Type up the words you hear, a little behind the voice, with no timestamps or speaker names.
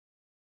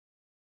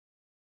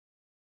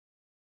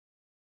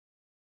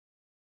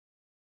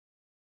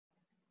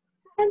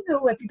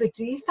Hello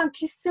everybody,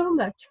 thank you so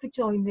much for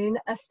joining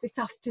us this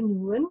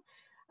afternoon.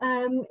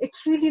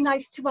 It's really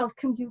nice to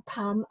welcome you,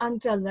 Pam and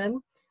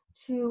Dylan,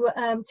 to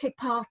take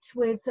part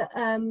with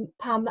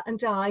Pam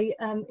and I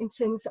in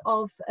terms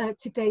of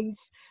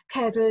today's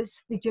Carers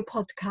video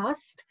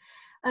podcast.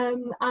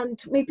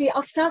 And maybe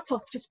I'll start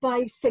off just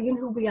by saying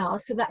who we are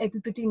so that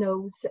everybody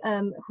knows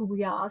who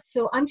we are.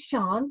 So I'm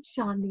Shian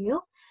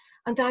Neale,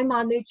 and I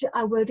manage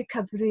our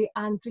recovery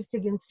and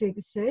resilience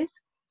services.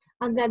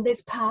 And then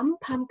there's Pam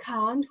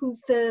Khan,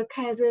 who's the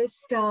Carers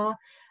Star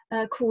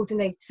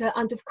coordinator,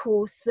 and of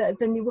course the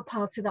newer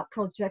part of that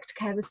project,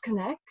 Carers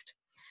Connect.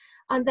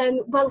 And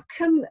then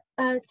welcome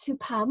to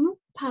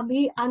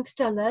Pammy and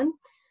Dylan,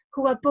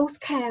 who are both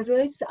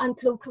carers and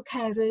local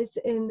carers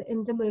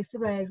in the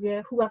Merthyr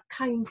area, who have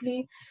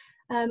kindly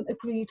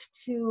agreed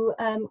to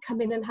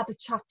come in and have a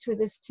chat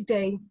with us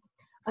today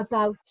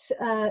about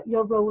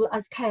your role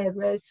as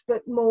carers,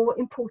 but more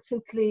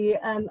importantly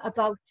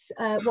about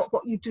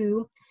what you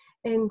do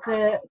in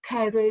the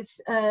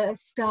Carers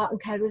Star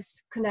and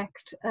Carers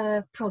Connect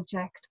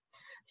project.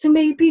 So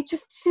maybe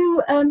just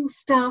to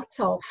start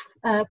off,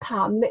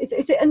 Pam,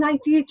 is it an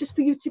idea just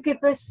for you to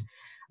give us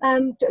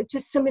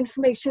just some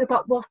information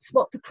about what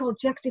the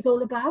project is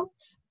all about?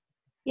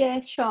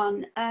 Yes,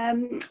 Sean.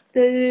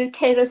 The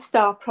Carers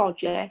Star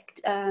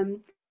project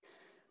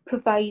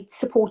provides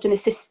support and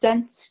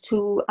assistance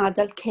to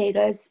adult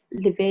carers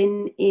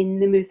living in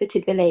the Merthyr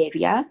Tydfil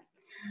area.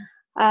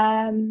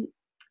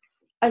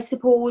 I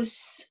suppose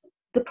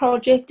the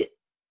project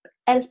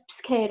helps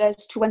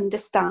carers to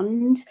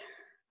understand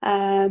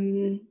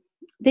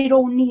their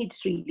own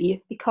needs,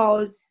 really,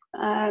 because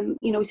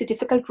it's a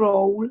difficult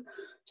role.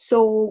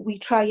 So we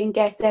try and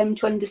get them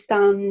to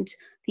understand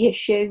the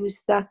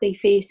issues that they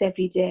face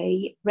every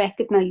day,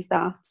 recognise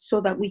that,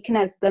 so that we can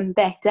help them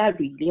better,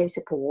 really, I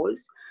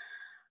suppose.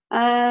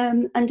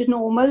 Under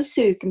normal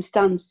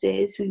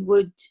circumstances, we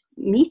would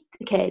meet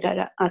the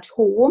carer at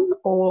home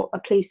or a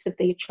place of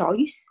their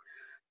choice.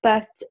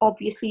 But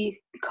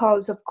obviously,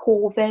 because of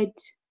COVID,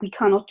 we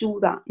cannot do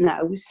that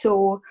now.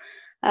 So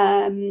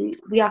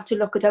we have to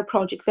look at our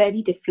project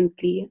very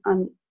differently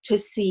and to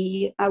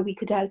see how we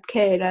could help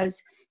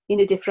carers in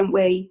a different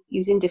way,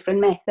 using different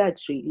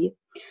methods, really.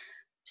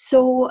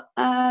 So,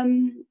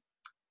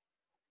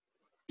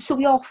 so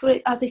we offer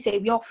it, as I say,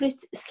 we offer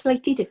it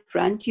slightly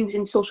different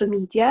using social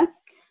media.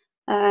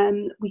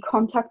 We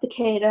contact the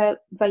carer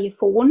via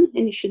phone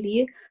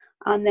initially,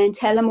 and then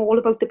tell them all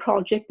about the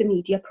project, the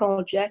media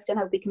project, and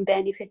how they can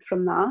benefit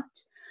from that.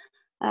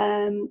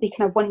 They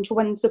can have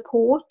one-to-one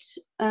support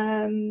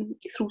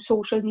through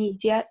social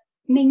media,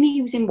 mainly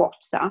using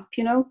WhatsApp,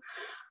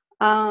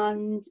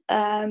 and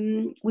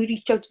we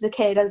reach out to the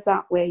carers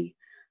that way.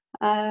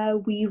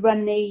 We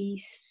run a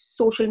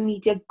social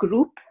media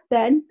group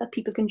then that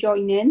people can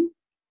join in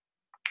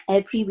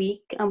every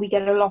week, and we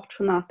get a lot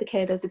from that. The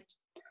carers have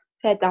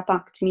fed that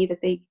back to me, that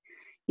they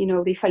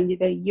find it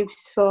very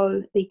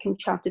useful. They can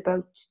chat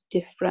about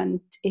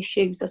different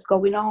issues that's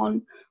going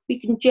on. We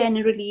can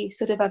generally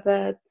sort of have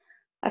a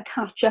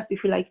catch up,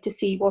 if you like, to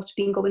see what's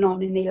been going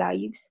on in their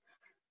lives.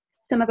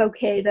 Some of our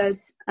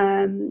carers,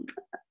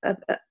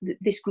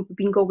 this group have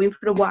been going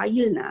for a while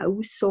now,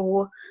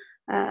 so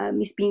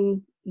it's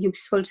been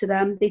useful to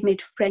them. They've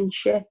made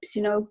friendships,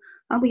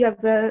 and we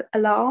have a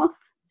laugh.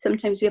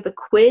 Sometimes we have a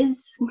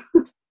quiz.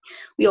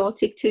 We all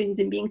take turns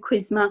in being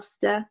quiz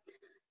master.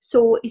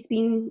 So it's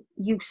been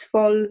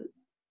useful,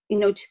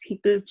 to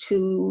people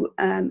to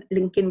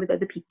link in with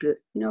other people,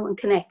 and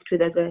connect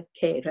with other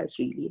carers,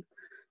 really.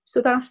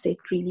 So that's it,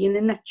 really, in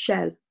a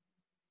nutshell.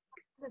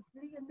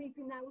 Lovely, and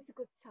maybe now is a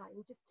good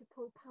time just to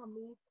pull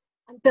Pammy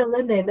and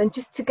Dylan in, and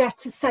just to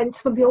get a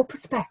sense from your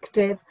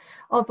perspective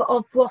of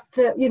what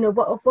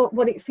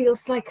what it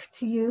feels like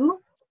to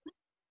you.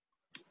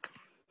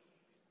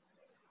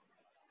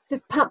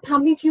 Does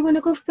Pammy, do you want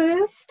to go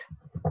first?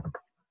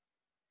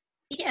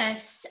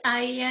 Yes,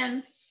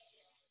 I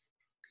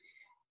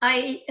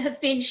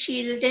have been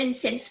shielded in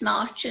since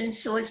March, and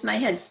so is my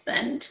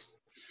husband.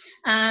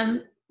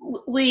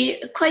 We're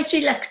quite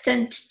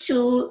reluctant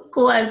to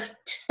go out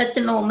at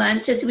the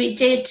moment, as we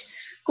did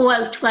go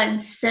out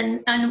once,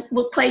 and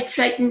we're quite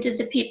frightened of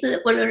the people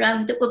that were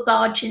around that were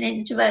barging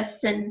into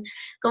us and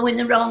going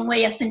the wrong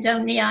way up and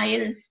down the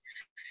aisles.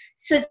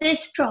 So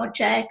this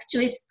project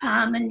with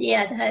Pam and the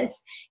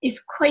others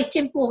is quite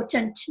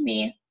important to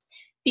me,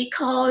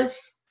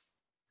 because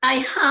I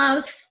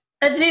have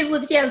a view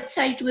of the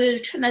outside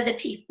world from other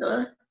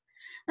people,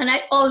 and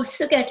I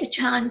also get a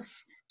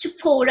chance to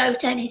pour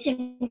out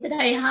anything that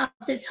I have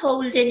that's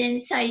holding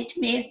inside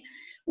me,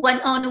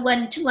 on a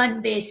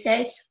one-to-one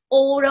basis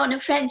or on a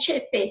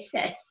friendship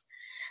basis.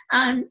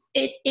 And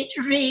it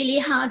really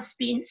has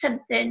been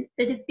something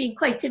that has been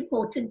quite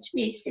important to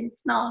me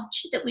since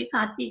March, that we've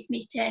had these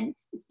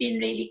meetings. It's been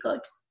really good.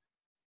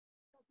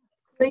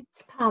 Great,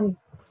 Pam.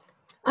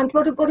 And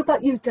what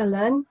about you,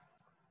 Dylan?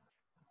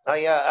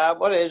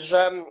 What is,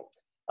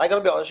 I got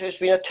to be honest, it's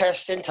been a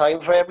testing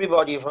time for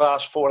everybody for the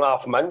last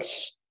 4.5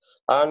 months.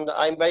 And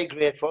I'm very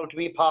grateful to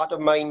be part of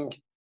Mind,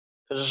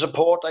 because the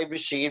support I've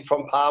received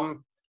from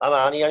Pam and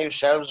Annie and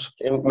yourselves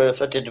in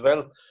Merthyr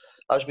Tydfil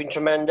has been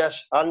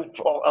tremendous. And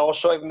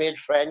also I've made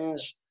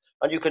friends,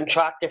 and you can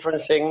track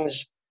different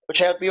things which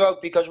help you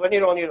out, because when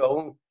you're on your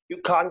own, you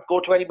can't go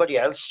to anybody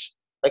else,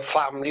 like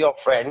family or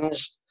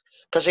friends,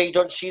 because they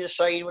don't see the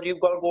side what you've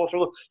got to go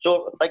through.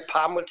 So like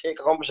Pam will take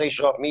a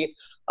conversation off me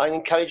and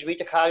encourage me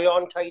to carry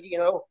on tidy, you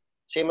know.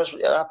 Same as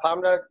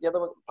Pamela, the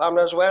other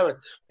Pamela as well.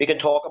 We can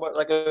talk about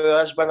like her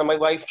husband and my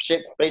wife,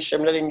 very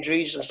similar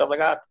injuries and stuff like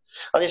that.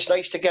 And it's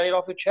nice to get it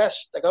off your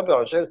chest, like I'll be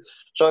honest with you.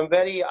 So I'm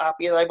very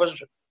happy that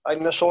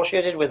I'm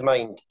associated with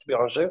Mind, to be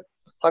honest with you.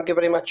 Thank you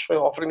very much for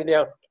offering me the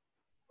help.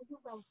 You're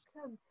welcome.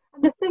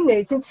 And the thing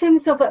is, in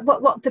terms of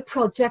what the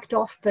project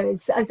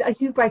offers,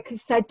 as you rightly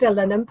said,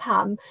 Dylan and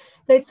Pam,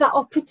 there's that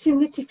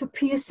opportunity for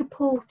peer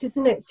support,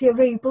 isn't it? So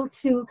you're able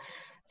to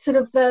sort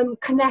of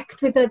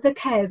connect with other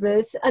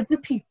carers, other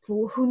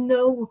people who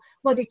know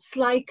what it's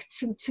like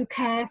to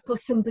care for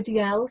somebody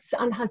else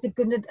and has a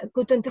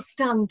good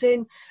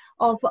understanding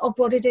of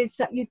what it is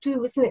that you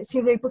do, isn't it? So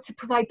you're able to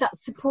provide that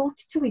support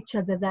to each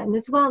other then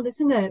as well,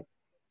 isn't it?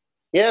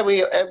 Yeah,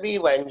 we every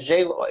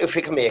Wednesday, if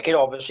we can make it,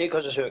 obviously,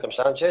 because of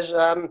circumstances,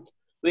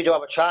 we do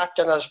have a chat,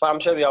 and as Pam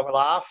said, we have a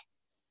laugh,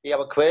 we have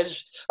a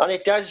quiz, and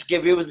it does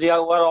give you the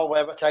hour or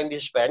whatever time you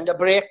spend a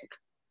break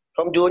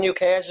from doing your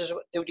care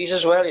duties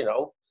as well, you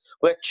know,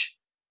 which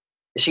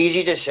it's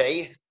easy to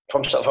say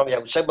from the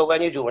outside, but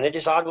when you're doing it,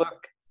 it's hard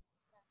work.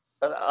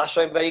 And that's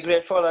why I'm very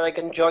grateful that I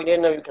can join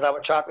in and we can have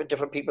a chat with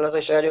different people, as I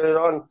said earlier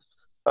on.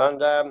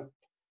 And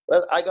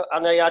well,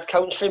 I had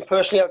counselling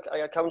personally. I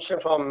had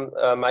counselling from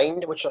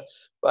Mind, which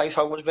I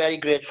found was very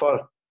grateful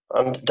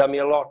and done me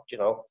a lot, you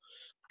know,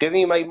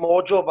 giving me my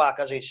mojo back,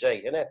 as they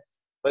say, you know.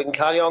 But I can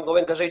carry on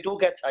going, because I do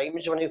get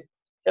times when you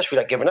just feel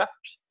like giving up.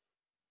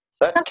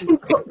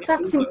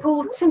 That's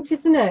important,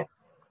 isn't it?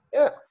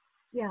 Yeah.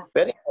 Yeah.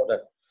 Very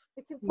important.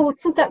 It's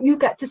important that you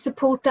get the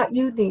support that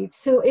you need,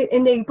 so it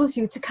enables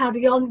you to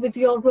carry on with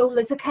your role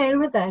as a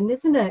carer then,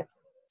 isn't it?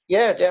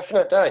 Yeah,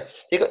 definitely.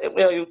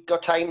 You've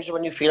got times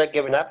when you feel like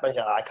giving up and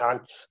you say, I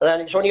can't. And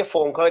then it's only a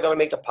phone call I got to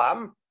make to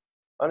Pam.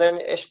 And then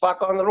it's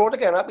back on the road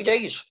again, happy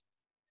days.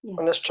 Yeah.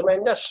 And it's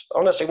tremendous.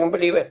 Honestly, I wouldn't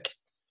believe it.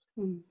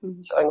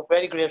 Mm-hmm. So I'm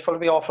very grateful to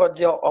be offered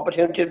the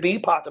opportunity to be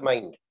part of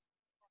Mind.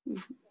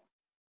 Mm-hmm.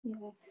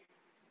 Yeah.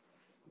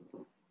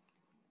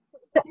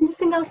 Is there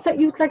anything else that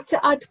you'd like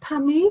to add,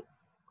 Pammy?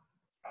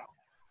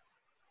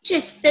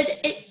 Just that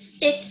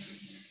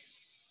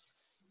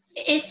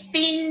it's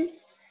been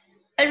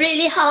a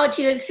really hard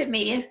year for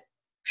me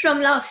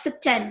from last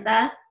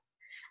September,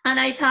 and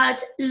I've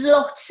had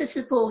lots of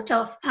support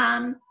of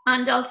Pam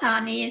and of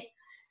Annie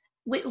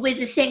with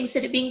the things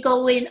that have been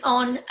going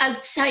on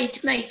outside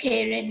my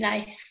caring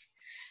life.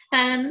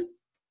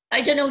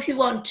 I don't know if you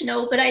want to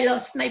know, but I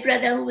lost my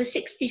brother who was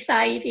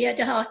 65. He had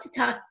a heart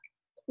attack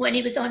when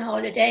he was on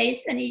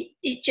holidays, and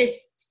he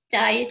just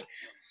died.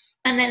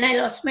 And then I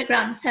lost my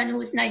grandson who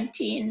was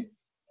 19,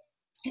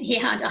 and he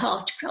had a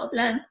heart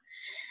problem.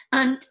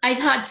 And I've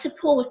had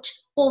support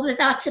over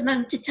that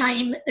amount of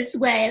time, as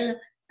well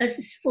as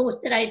the support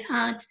that I've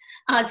had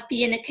as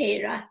being a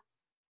carer.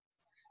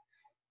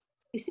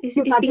 It's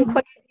been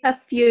quite a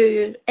tough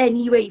year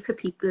anyway for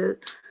people,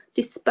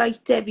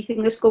 despite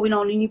everything that's going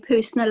on in your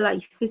personal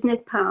life, isn't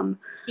it, Pam?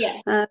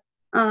 Yeah.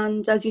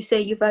 And as you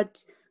say, you've had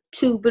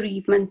 2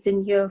 bereavements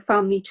in your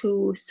family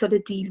to sort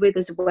of deal with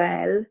as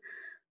well.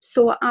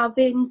 So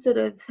having sort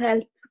of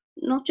help,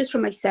 not just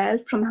from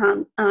myself,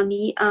 from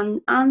Annie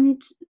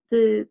and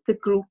the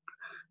group,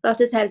 that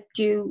has helped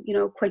you, you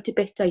know, quite a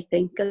bit, I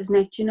think, hasn't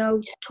it? You know,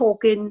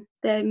 talking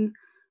them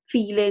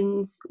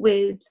feelings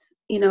with,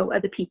 you know,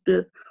 other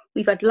people.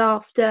 We've had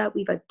laughter,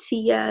 we've had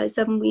tears,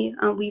 haven't we?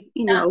 And we've,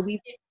 you know,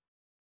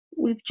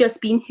 we've just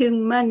been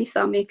human, if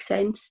that makes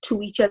sense,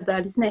 to each other,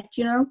 isn't it?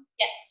 You know?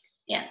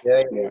 Yeah.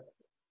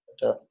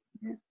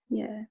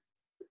 Yeah.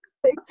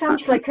 It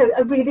sounds like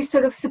a really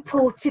sort of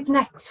supportive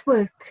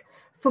network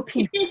for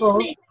people.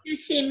 It just makes you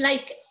seem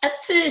like a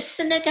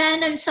person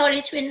again. I'm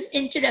sorry to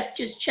interrupt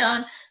you,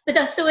 Shian, but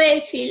that's the way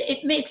I feel.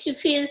 It makes you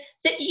feel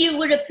that you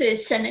were a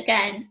person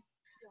again.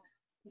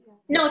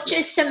 Not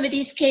just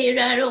somebody's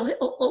carer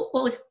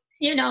or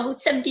you know,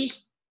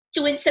 somebody's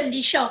doing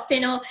somebody's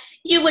shopping, or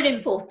you were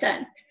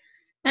important.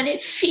 And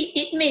it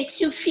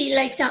makes you feel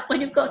like that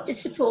when you've got the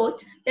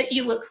support, that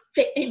you were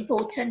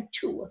important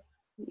too.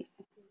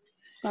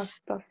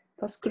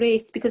 That's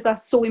great, because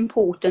that's so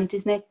important,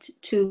 isn't it,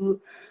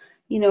 to,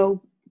 you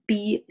know,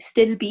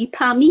 still be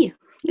Pammy,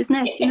 isn't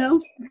it, you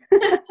know?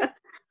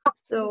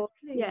 So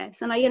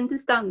yes, and I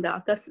understand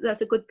that.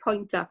 That's a good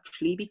point,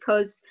 actually,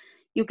 because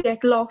you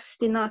get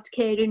lost in that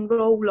caring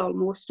role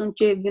almost, don't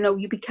you? You know,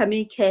 you become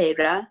a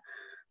carer,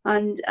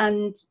 and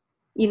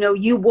you know,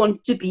 you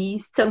want to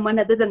be someone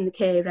other than the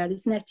carer,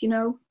 isn't it, you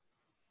know?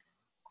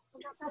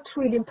 That's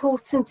really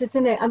important,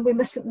 isn't it? And we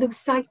mustn't lose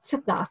sight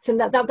of that. And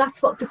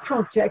that's what the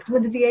project,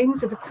 one of the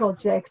aims of the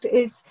project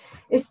is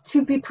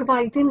to be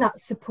providing that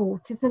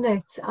support, isn't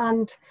it?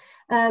 And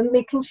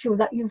making sure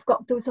that you've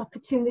got those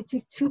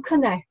opportunities to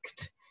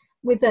connect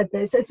with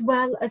others, as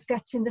well as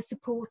getting the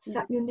support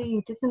that you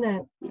need, isn't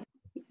it?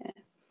 Yeah.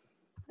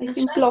 I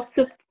think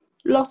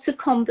lots of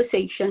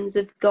conversations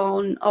have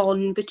gone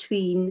on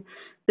between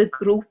the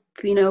group,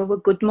 you know, a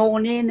good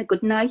morning, a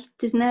good night,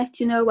 isn't it?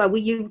 You know, how are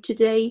you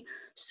today?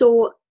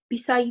 So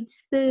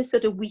besides the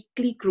sort of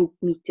weekly group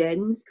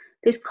meetings,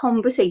 there's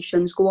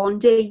conversations go on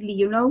daily,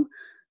 you know.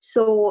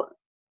 So,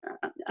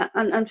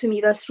 and for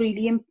me, that's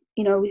really,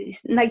 you know,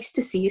 it's nice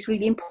to see. It's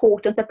really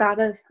important that that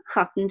has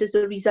happened as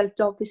a result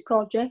of this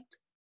project.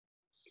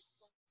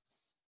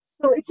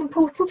 So it's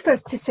important for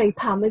us to say,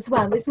 Pam, as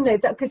well, isn't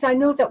it? Because I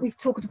know that we've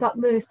talked about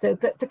Merthyr,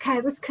 but the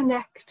Carers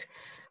Connect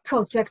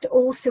project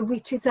also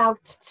reaches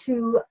out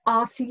to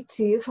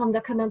RCT from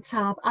the Cynon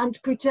Taf and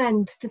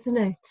Bridgend, doesn't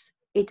it?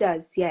 It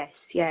does,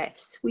 yes,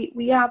 yes.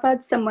 We have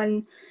had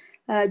someone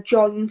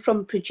join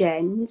from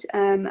Bridgend.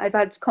 I've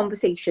had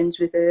conversations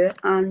with her,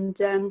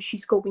 and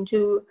she's going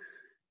to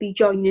be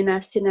joining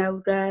us in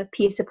our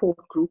peer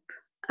support group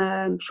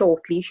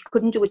shortly. She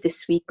couldn't do it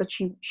this week, but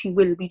she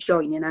will be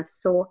joining us.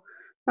 So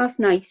that's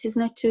nice,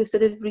 isn't it, to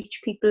sort of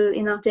reach people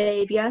in that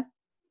area?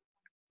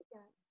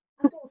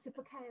 And also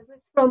for carers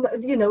from,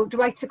 you know,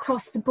 right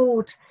across the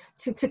board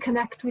to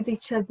connect with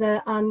each other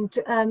and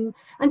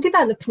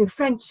develop new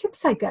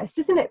friendships, I guess,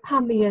 isn't it,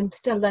 Pammy and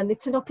Dylan?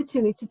 It's an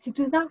opportunity to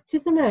do that,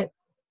 isn't it?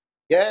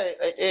 Yeah,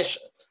 it is.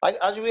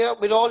 As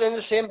we're all in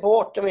the same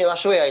boat. I mean,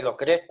 that's the way I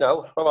look at it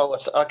now, from our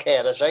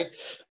carers side.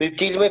 We're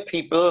dealing with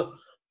people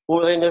who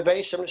are in a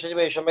very similar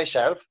situation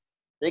myself.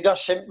 They got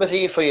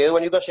sympathy for you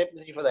and you got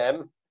sympathy for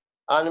them.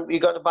 And we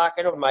got the back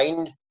end of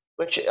mind,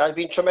 which has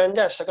been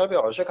tremendous. I gotta be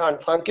honest, I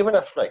can't thank you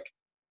enough. Like,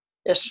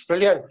 it's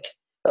brilliant.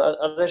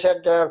 As I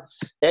said,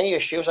 any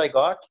issues I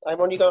got, I've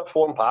only got to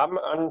phone Pam,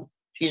 and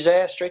she's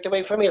there straight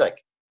away for me,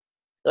 like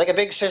a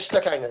big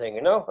sister kind of thing,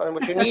 you know. And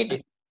what you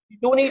need, you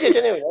do need it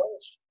anyway.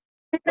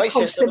 You know? My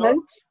sister,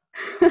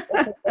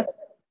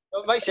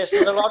 my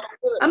sister's a lot.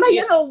 Am I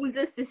an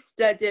older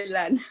sister,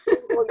 Dylan?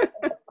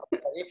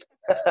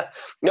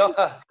 No,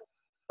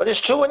 but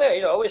it's true, innit?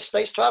 You know, it's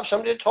nice to have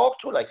somebody to talk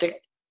to. Like,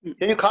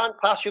 you can't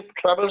pass your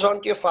troubles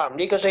on to your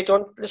family because they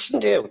don't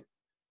listen to you.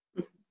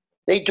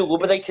 They do,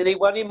 but they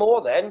worry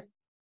more then.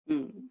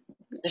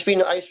 It's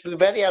been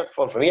very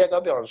helpful for me. I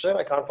gotta be honest,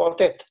 I can't fault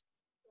it.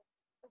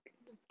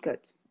 Good.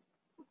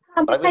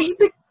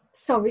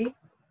 Sorry.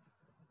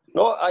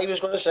 No, I was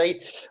going to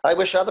say, I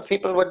wish other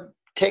people would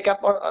take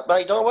up on.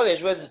 I don't know what it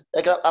is with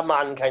like a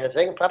man kind of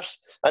thing. Perhaps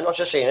I'm not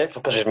just saying it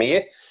because it's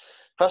me.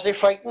 Perhaps they're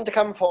frightened to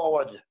come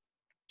forward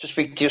to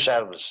speak to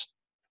yourselves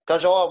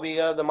because we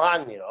are the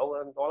man, you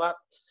know, and all that.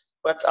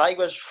 But I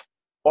was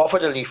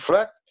offered a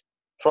leaflet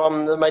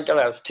from the mental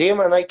health team,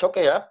 and I took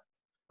it up,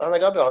 and I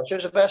got to be honest, it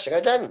was the best thing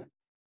I done.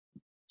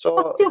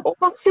 So,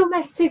 what's your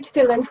message,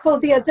 Dylan, for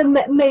the other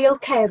male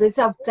carers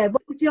out there?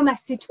 What would your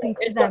message be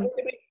to them? It's nothing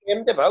to be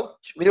ashamed about.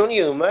 We're only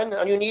human,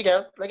 and you need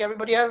help like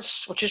everybody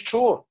else, which is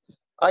true.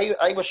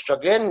 I was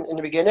struggling in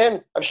the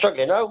beginning. I'm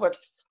struggling now, but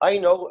I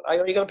know I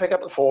only got to pick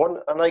up the phone,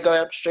 and I got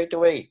help straight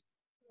away,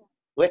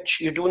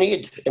 which you do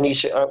need in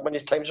these, when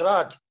the times are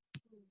hard.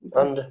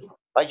 And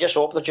I just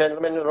hope the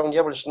gentlemen around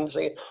here will listen and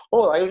say,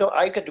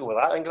 I could do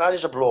that. I'm glad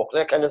there's a bloke,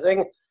 that kind of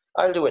thing.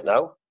 I'll do it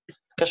now.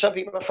 Because some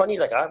people are funny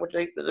like that,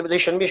 but they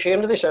shouldn't be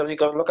ashamed of themselves. They've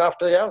got to look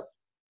after their health.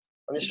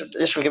 And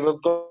this will give a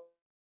good...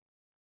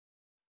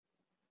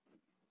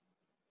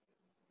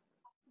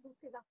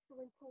 That's so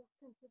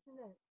important, isn't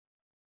it?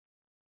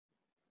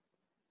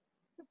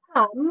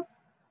 Pam?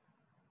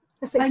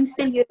 I'm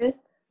still here.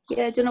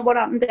 Yeah, I don't know what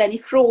happened then.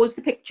 It froze,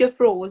 the picture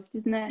froze,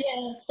 didn't it?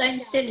 Yes, I'm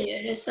still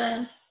here as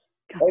well.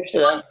 I'm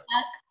still there.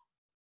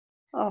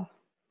 Oh.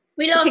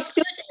 We lost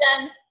you,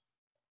 Dylan.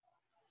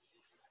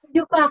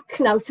 You're back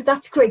now, so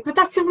that's great. But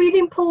that's a really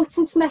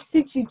important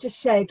message you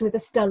just shared with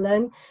us,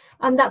 Dylan,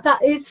 and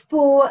that is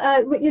for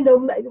you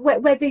know,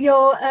 whether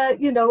you're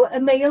you know,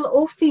 a male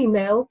or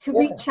female, to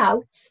reach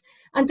out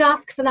and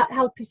ask for that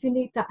help if you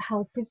need that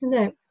help, isn't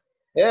it?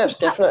 Yes,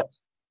 so, definitely.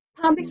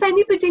 Pam, if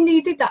anybody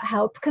needed that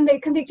help, can they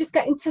just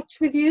get in touch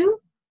with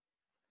you?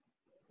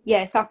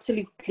 Yes,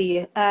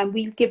 absolutely.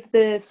 We'll give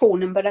the phone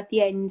number at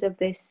the end of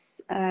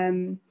this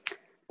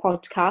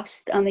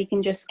podcast, and they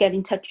can just get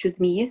in touch with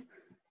me,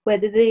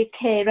 whether they're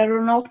carer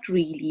or not,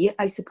 really,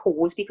 I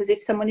suppose, because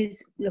if someone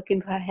is looking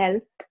for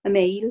help, a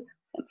male,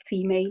 a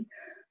female,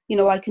 you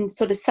know, I can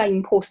sort of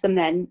signpost them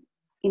then,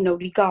 you know,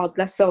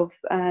 regardless of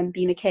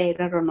being a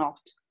carer or not.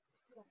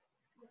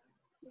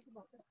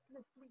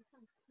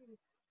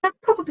 That's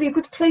probably a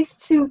good place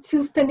to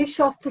finish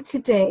off for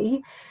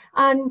today,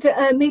 and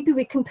maybe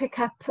we can pick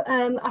up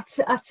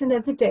at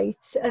another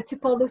date to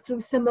follow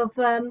through some of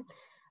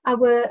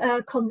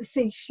our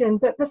conversation.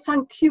 But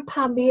thank you,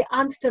 Pammy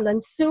and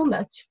Dylan, so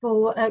much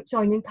for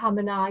joining Pam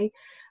and I.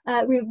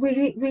 We're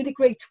really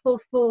grateful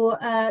for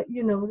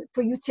you know,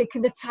 for you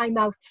taking the time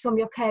out from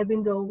your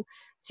caring role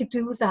to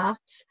do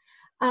that,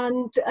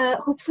 and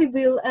hopefully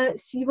we'll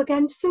see you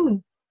again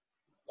soon.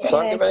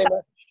 Thank you very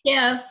much.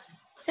 Yeah.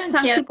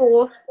 Thank you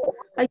both.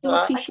 I do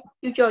appreciate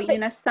you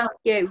joining us. Thank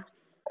you.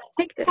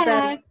 Take care.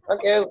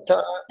 Thank you.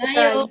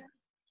 Bye.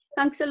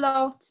 Thanks a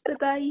lot.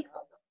 Bye-bye.